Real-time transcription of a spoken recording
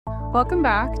Welcome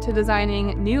back to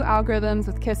Designing New Algorithms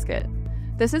with Qiskit.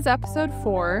 This is episode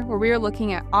 4, where we are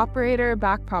looking at Operator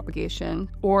Backpropagation,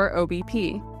 or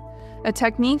OBP, a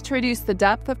technique to reduce the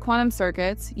depth of quantum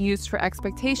circuits used for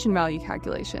expectation value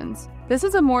calculations. This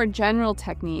is a more general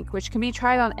technique which can be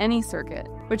tried on any circuit,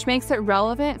 which makes it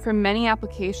relevant for many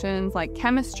applications like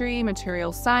chemistry,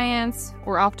 material science,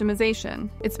 or optimization.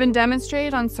 It's been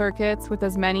demonstrated on circuits with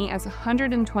as many as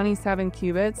 127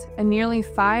 qubits and nearly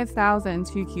 5,000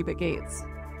 2-qubit gates.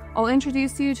 I'll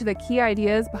introduce you to the key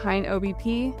ideas behind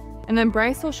OBP, and then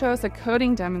Bryce will show us a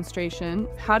coding demonstration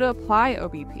of how to apply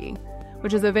OBP,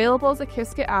 which is available as a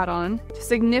Qiskit add-on to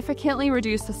significantly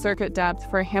reduce the circuit depth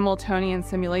for a Hamiltonian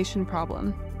simulation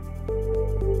problem.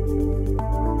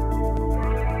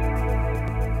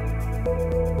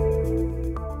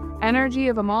 Energy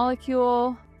of a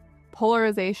molecule,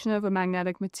 polarization of a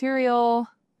magnetic material,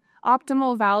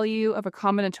 optimal value of a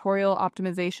combinatorial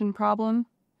optimization problem.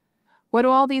 What do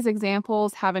all these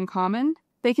examples have in common?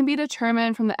 They can be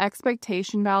determined from the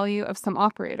expectation value of some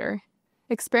operator.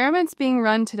 Experiments being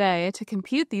run today to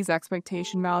compute these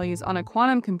expectation values on a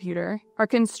quantum computer are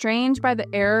constrained by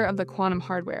the error of the quantum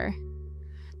hardware.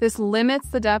 This limits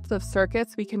the depth of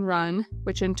circuits we can run,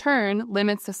 which in turn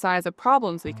limits the size of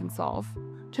problems we can solve.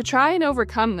 To try and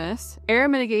overcome this, error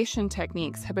mitigation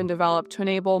techniques have been developed to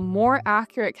enable more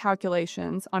accurate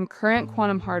calculations on current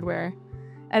quantum hardware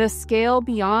at a scale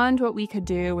beyond what we could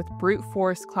do with brute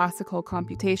force classical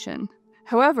computation.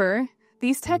 However,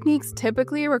 these techniques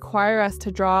typically require us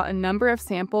to draw a number of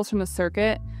samples from the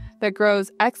circuit that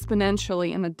grows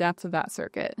exponentially in the depth of that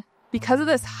circuit. Because of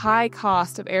this high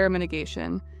cost of error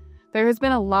mitigation, there has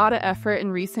been a lot of effort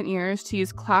in recent years to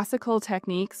use classical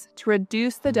techniques to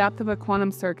reduce the depth of a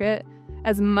quantum circuit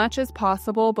as much as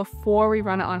possible before we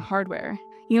run it on hardware.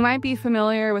 You might be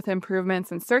familiar with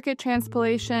improvements in circuit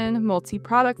transpilation,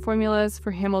 multi-product formulas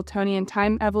for Hamiltonian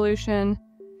time evolution,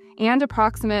 and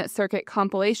approximate circuit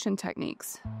compilation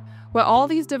techniques. What all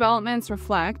these developments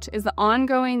reflect is the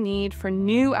ongoing need for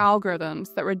new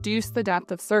algorithms that reduce the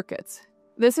depth of circuits.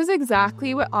 This is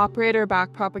exactly what operator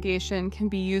backpropagation can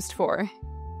be used for.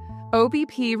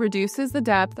 OBP reduces the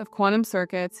depth of quantum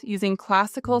circuits using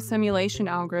classical simulation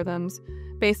algorithms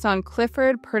based on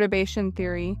Clifford perturbation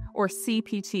theory, or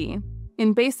CPT.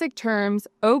 In basic terms,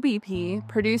 OBP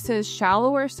produces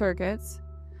shallower circuits,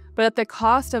 but at the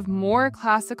cost of more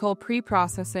classical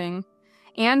pre-processing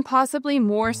and possibly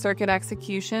more circuit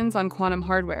executions on quantum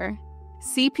hardware.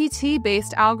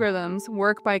 CPT-based algorithms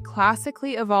work by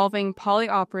classically evolving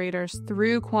polyoperators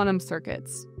through quantum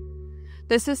circuits.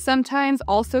 This is sometimes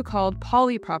also called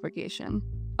polypropagation.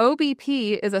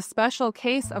 OBP is a special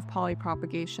case of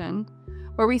polypropagation,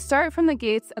 where we start from the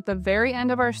gates at the very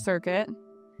end of our circuit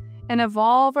and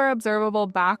evolve our observable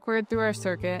backward through our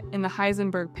circuit in the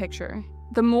Heisenberg picture.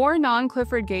 The more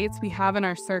non-Clifford gates we have in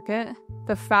our circuit,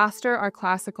 the faster our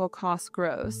classical cost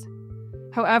grows.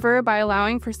 However, by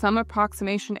allowing for some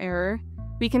approximation error,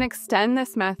 we can extend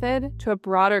this method to a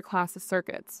broader class of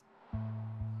circuits.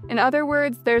 In other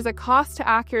words, there's a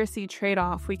cost-to-accuracy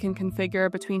trade-off we can configure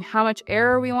between how much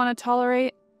error we want to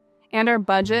tolerate and our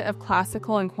budget of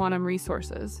classical and quantum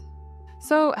resources.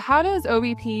 So, how does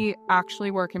OBP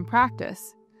actually work in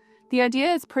practice? The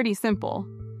idea is pretty simple.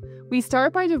 We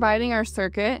start by dividing our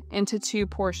circuit into two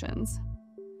portions.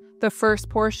 The first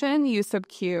portion, U sub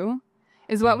q,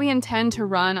 is what we intend to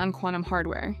run on quantum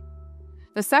hardware.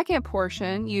 The second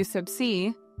portion, U sub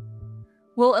c,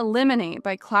 will eliminate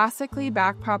by classically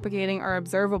backpropagating our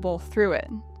observable through it.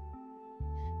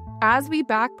 As we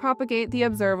backpropagate the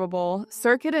observable,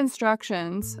 circuit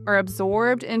instructions are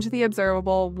absorbed into the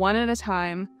observable one at a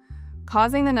time,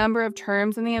 causing the number of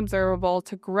terms in the observable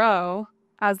to grow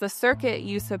as the circuit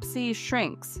U sub c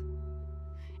shrinks.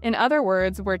 In other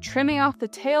words, we're trimming off the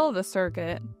tail of the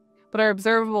circuit, but our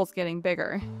observable is getting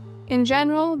bigger. In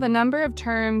general, the number of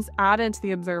terms added to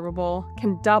the observable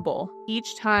can double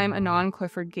each time a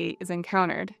non-Clifford gate is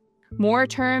encountered. More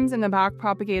terms in the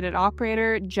backpropagated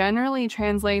operator generally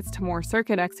translates to more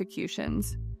circuit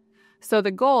executions. So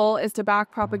the goal is to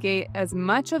backpropagate as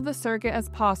much of the circuit as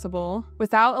possible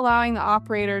without allowing the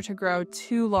operator to grow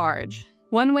too large.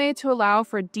 One way to allow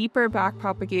for deeper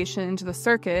backpropagation into the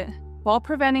circuit while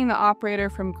preventing the operator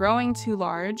from growing too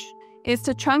large is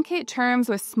to truncate terms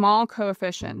with small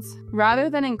coefficients rather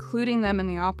than including them in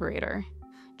the operator.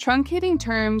 Truncating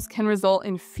terms can result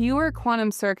in fewer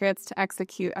quantum circuits to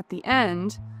execute at the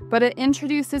end, but it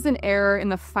introduces an error in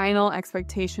the final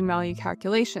expectation value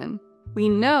calculation. We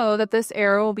know that this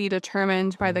error will be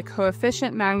determined by the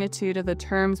coefficient magnitude of the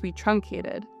terms we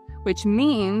truncated, which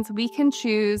means we can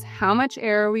choose how much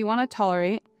error we want to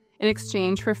tolerate in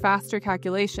exchange for faster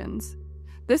calculations.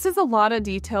 This is a lot of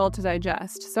detail to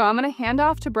digest, so I'm going to hand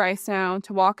off to Bryce now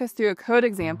to walk us through a code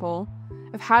example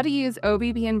of how to use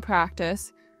OBP in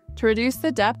practice to reduce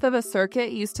the depth of a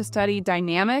circuit used to study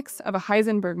dynamics of a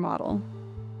Heisenberg model.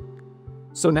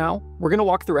 So now, we're going to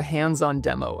walk through a hands-on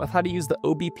demo of how to use the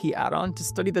OBP add-on to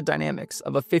study the dynamics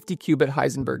of a 50-qubit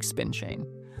Heisenberg spin chain.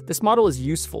 This model is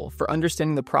useful for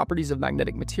understanding the properties of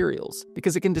magnetic materials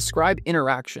because it can describe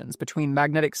interactions between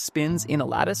magnetic spins in a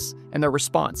lattice and their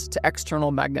response to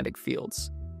external magnetic fields.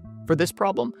 For this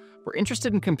problem, we're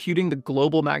interested in computing the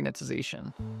global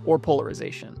magnetization, or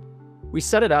polarization. We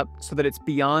set it up so that it's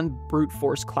beyond brute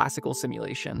force classical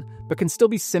simulation, but can still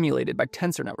be simulated by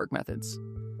tensor network methods.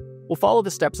 We'll follow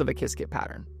the steps of a Qiskit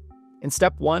pattern. In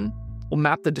step 1, we'll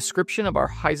map the description of our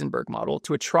Heisenberg model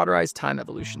to a trotterized time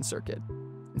evolution circuit.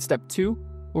 In step 2,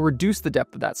 we'll reduce the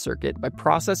depth of that circuit by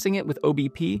processing it with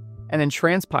OBP and then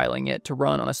transpiling it to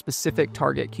run on a specific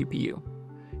target QPU.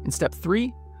 In step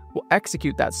 3, we'll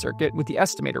execute that circuit with the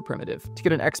estimator primitive to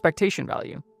get an expectation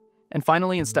value. And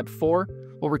finally, in step 4,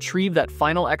 we'll retrieve that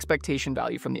final expectation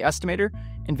value from the estimator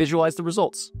and visualize the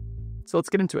results. So let's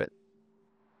get into it.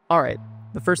 All right.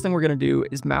 The first thing we're going to do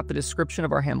is map the description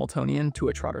of our Hamiltonian to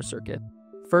a trotter circuit.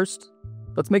 First,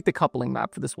 let's make the coupling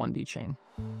map for this 1D chain.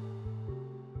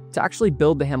 To actually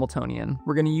build the Hamiltonian,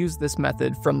 we're going to use this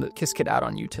method from the Qiskit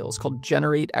add-on utils called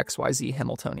generate XYZ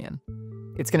Hamiltonian.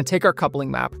 It's going to take our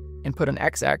coupling map and put an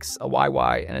XX, a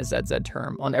YY, and a ZZ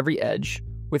term on every edge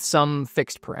with some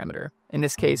fixed parameter. In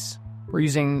this case, we're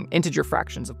using integer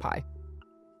fractions of pi.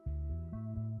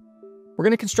 We're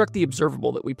going to construct the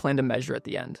observable that we plan to measure at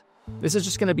the end. This is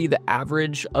just going to be the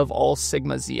average of all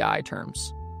sigma zi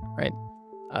terms, right?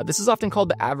 This is often called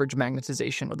the average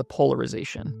magnetization or the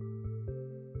polarization.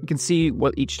 You can see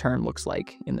what each term looks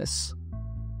like in this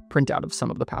printout of some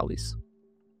of the Paulis.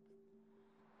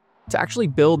 To actually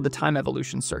build the time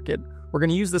evolution circuit, we're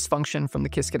going to use this function from the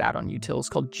Qiskit add-on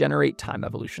utils called generate time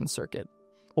evolution circuit.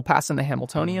 We'll pass in the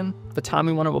Hamiltonian, the time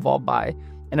we want to evolve by,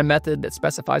 and a method that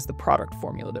specifies the product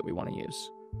formula that we want to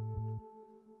use.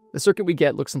 The circuit we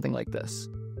get looks something like this.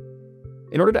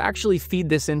 In order to actually feed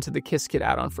this into the Qiskit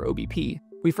add-on for OBP,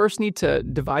 we first need to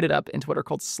divide it up into what are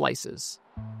called slices.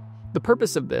 The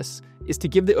purpose of this is to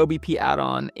give the OBP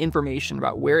add-on information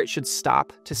about where it should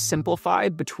stop to simplify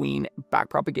between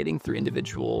backpropagating through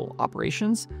individual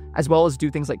operations, as well as do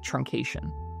things like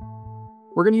truncation.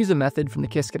 We're going to use a method from the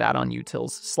Qiskit add-on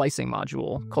utils slicing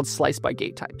module called slice by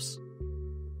gate types.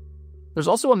 There's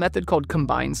also a method called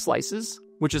combine slices,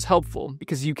 which is helpful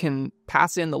because you can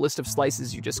pass in the list of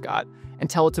slices you just got and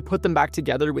tell it to put them back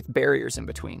together with barriers in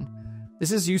between.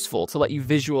 This is useful to let you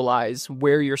visualize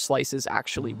where your slices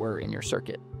actually were in your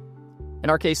circuit.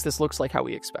 In our case, this looks like how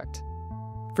we expect.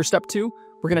 For step 2,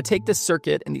 we're going to take this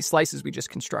circuit and these slices we just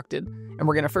constructed, and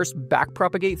we're going to first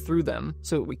backpropagate through them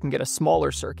so that we can get a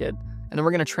smaller circuit, and then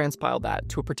we're going to transpile that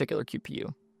to a particular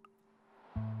QPU.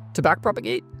 To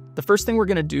backpropagate, the first thing we're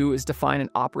going to do is define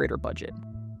an operator budget.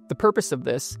 The purpose of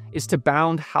this is to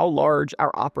bound how large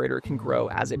our operator can grow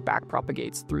as it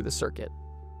backpropagates through the circuit.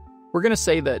 We're going to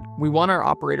say that we want our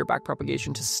operator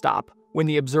backpropagation to stop when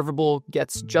the observable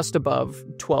gets just above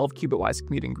 12 qubit-wise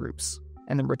commuting groups,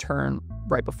 and then return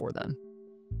right before then.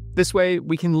 This way,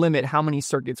 we can limit how many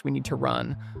circuits we need to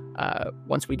run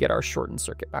once we get our shortened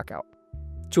circuit back out.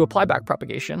 To apply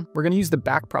backpropagation, we're going to use the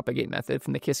backpropagate method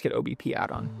from the Qiskit OBP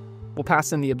add-on. We'll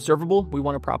pass in the observable we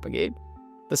want to propagate,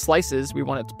 the slices we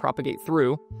want it to propagate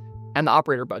through, and the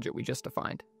operator budget we just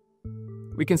defined.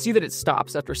 We can see that it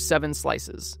stops after 7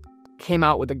 slices, came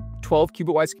out with 12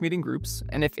 qubit-wise commuting groups,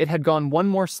 and if it had gone one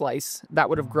more slice, that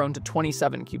would have grown to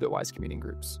 27 qubit-wise commuting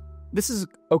groups. This is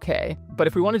okay, but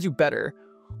if we want to do better,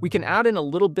 we can add in a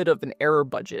little bit of an error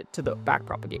budget to the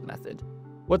backpropagate method.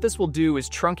 What this will do is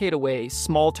truncate away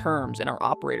small terms in our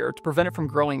operator to prevent it from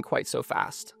growing quite so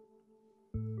fast.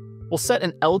 We'll set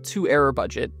an L2 error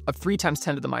budget of 3 times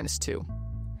 10 to the minus 2.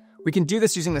 We can do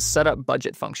this using the setup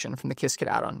budget function from the Qiskit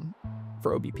add-on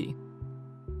for OBP.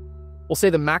 We'll say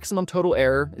the maximum total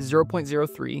error is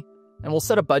 0.03, and we'll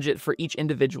set a budget for each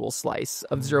individual slice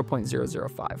of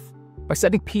 0.005. By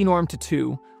setting p-norm to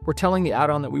 2, we're telling the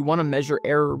add-on that we want to measure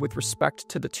error with respect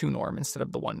to the 2 norm instead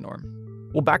of the 1 norm.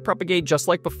 We'll backpropagate just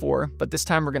like before, but this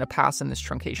time we're going to pass in this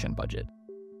truncation budget.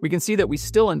 We can see that we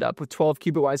still end up with 12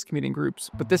 qubit-wise commuting groups,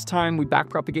 but this time we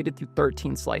backpropagated through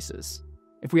 13 slices.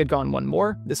 If we had gone one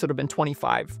more, this would have been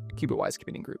 25 qubit-wise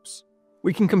commuting groups.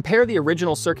 We can compare the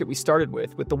original circuit we started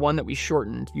with the one that we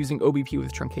shortened using OBP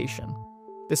with truncation.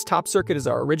 This top circuit is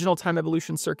our original time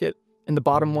evolution circuit, and the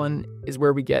bottom one is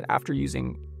where we get after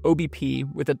using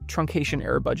OBP with a truncation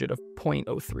error budget of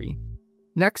 0.03.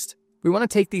 Next, We want to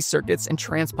take these circuits and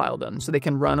transpile them so they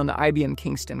can run on the IBM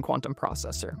Kingston quantum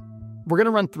processor. We're going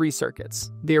to run 3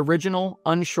 circuits: the original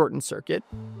unshortened circuit,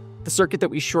 the circuit that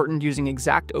we shortened using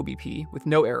exact OBP with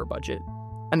no error budget,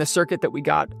 and the circuit that we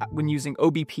got when using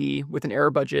OBP with an error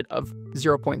budget of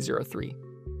 0.03.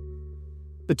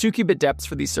 The 2-qubit depths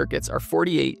for these circuits are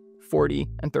 48, 40,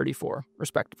 and 34,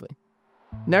 respectively.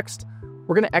 Next,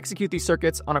 we're going to execute these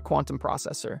circuits on a quantum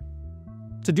processor.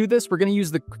 To do this, we're going to use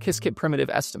the Qiskit primitive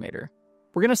estimator.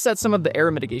 We're going to set some of the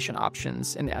error mitigation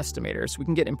options in the estimator so we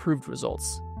can get improved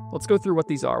results. Let's go through what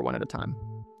these are one at a time.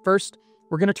 First,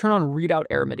 we're going to turn on readout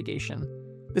error mitigation.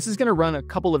 This is going to run a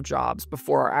couple of jobs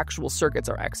before our actual circuits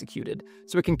are executed,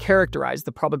 so it can characterize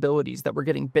the probabilities that we're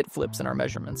getting bit flips in our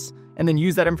measurements, and then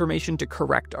use that information to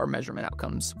correct our measurement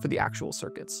outcomes for the actual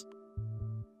circuits.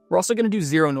 We're also going to do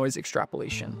zero noise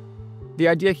extrapolation. The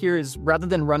idea here is, rather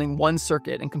than running one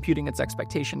circuit and computing its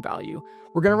expectation value,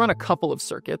 we're going to run a couple of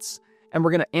circuits, and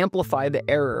we're going to amplify the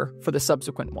error for the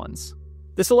subsequent ones.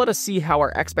 This will let us see how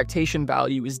our expectation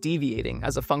value is deviating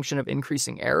as a function of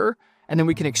increasing error, and then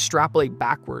we can extrapolate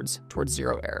backwards towards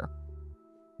zero error.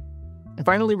 And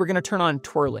finally, we're going to turn on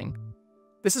twirling.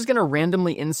 This is going to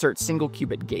randomly insert single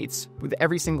qubit gates with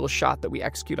every single shot that we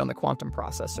execute on the quantum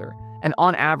processor. And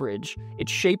on average, it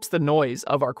shapes the noise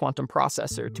of our quantum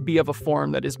processor to be of a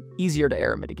form that is easier to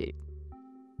error mitigate.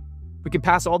 We can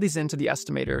pass all these into the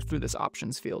estimator through this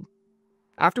options field.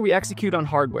 After we execute on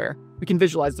hardware, we can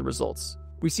visualize the results.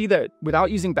 We see that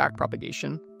without using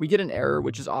backpropagation, we get an error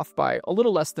which is off by a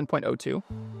little less than 0.02.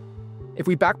 If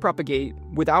we backpropagate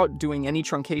without doing any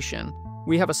truncation,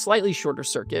 we have a slightly shorter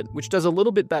circuit, which does a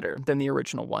little bit better than the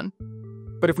original one.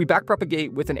 But if we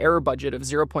backpropagate with an error budget of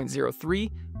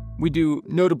 0.03, we do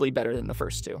notably better than the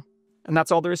first two. And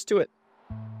that's all there is to it.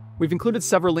 We've included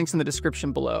several links in the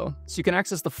description below, so you can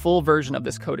access the full version of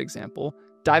this code example,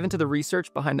 dive into the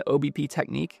research behind the OBP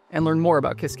technique, and learn more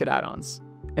about Qiskit add-ons.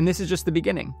 And this is just the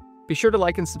beginning. Be sure to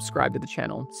like and subscribe to the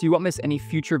channel so you won't miss any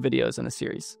future videos in the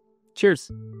series. Cheers!